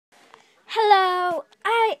Hello,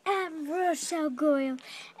 I am Rochelle Goyle,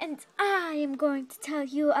 and I am going to tell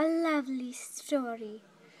you a lovely story.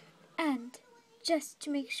 And just to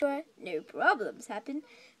make sure no problems happen,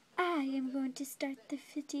 I am going to start the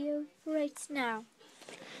video right now.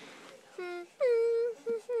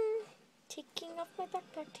 Taking off my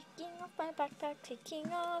backpack, taking off my backpack, taking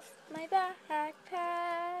off my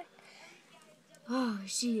backpack. Oh,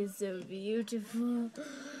 she is so beautiful.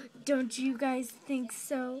 Don't you guys think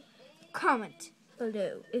so? Comment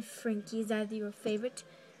below if Frankie is either your favorite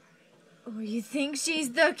or you think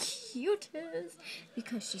she's the cutest,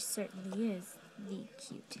 because she certainly is the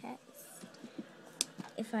cutest,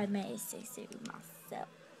 if I may say so myself.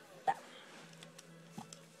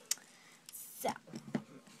 So,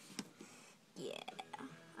 yeah,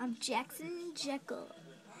 I'm Jackson Jekyll.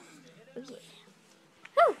 Oh yeah.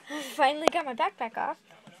 Oh, finally got my backpack off.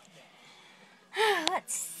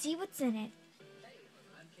 Let's see what's in it.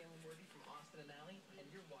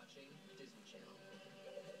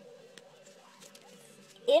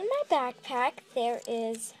 In my backpack, there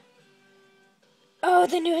is,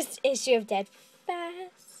 the newest issue of Dead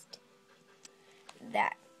Fast.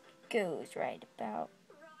 That goes right about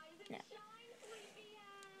now.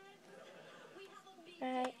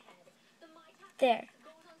 Right there.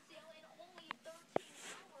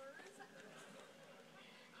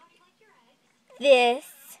 This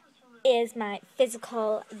is my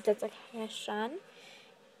physical dedication.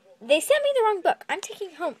 They sent me the wrong book. I'm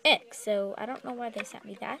taking home Ick, so I don't know why they sent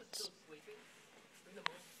me that.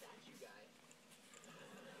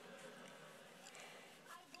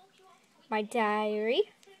 My diary.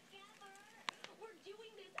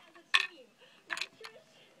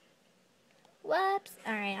 Whoops.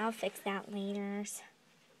 Alright, I'll fix that later.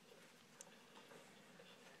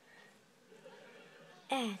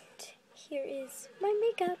 And here is my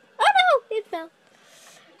makeup. Oh no! It fell.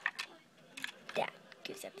 That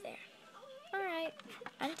goes up there. Alright,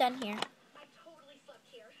 I'm done here.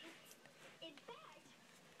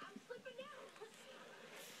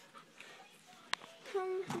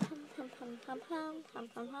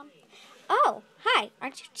 Oh, hi.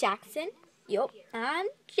 Aren't you Jackson? Yup, I'm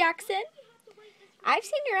Jackson. I've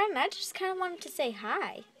seen you around and I just kind of wanted to say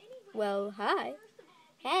hi. Well, hi.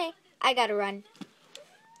 Hey, I gotta run.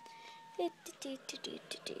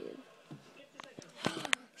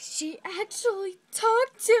 She actually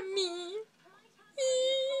talked to me.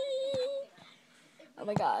 Oh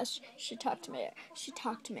my gosh, she talked to me. She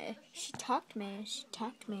talked to me. She talked to me. She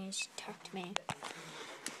talked to me. She talked to me.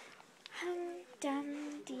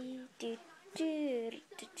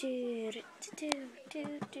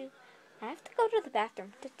 I have to go to the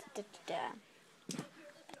bathroom.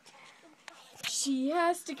 She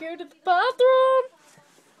has to go to the bathroom.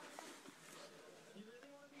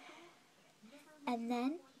 And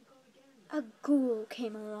then a ghoul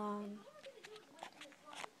came along.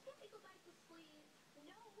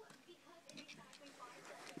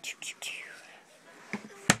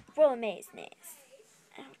 Roll a maze.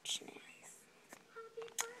 Ouch, nice.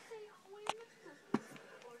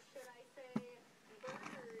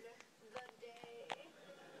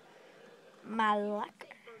 My luck.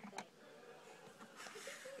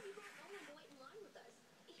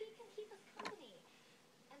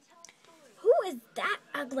 Who is that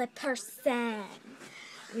ugly person?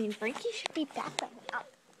 I mean, Frankie should be back by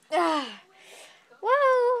now.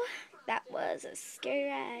 Whoa, that was a scary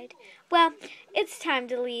ride. Well, it's time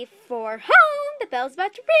to leave for home. The bell's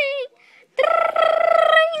about to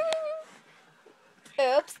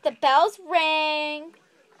ring. Oops, the bell's rang.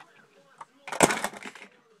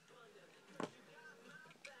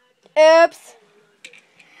 Oops.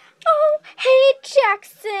 Oh, hey,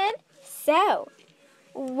 Jackson. So,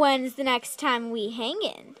 when's the next time we hang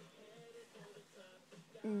in?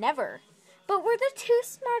 Never. But we're the two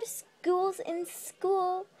smartest ghouls in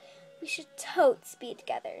school. We should totes be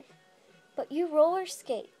together. But you roller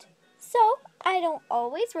skate. So, I don't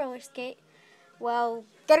always roller skate. Well,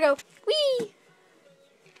 gotta go. Whee!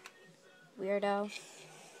 Weirdo.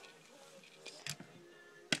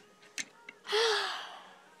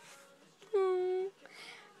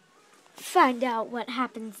 Find out what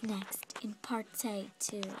happens next in part 2.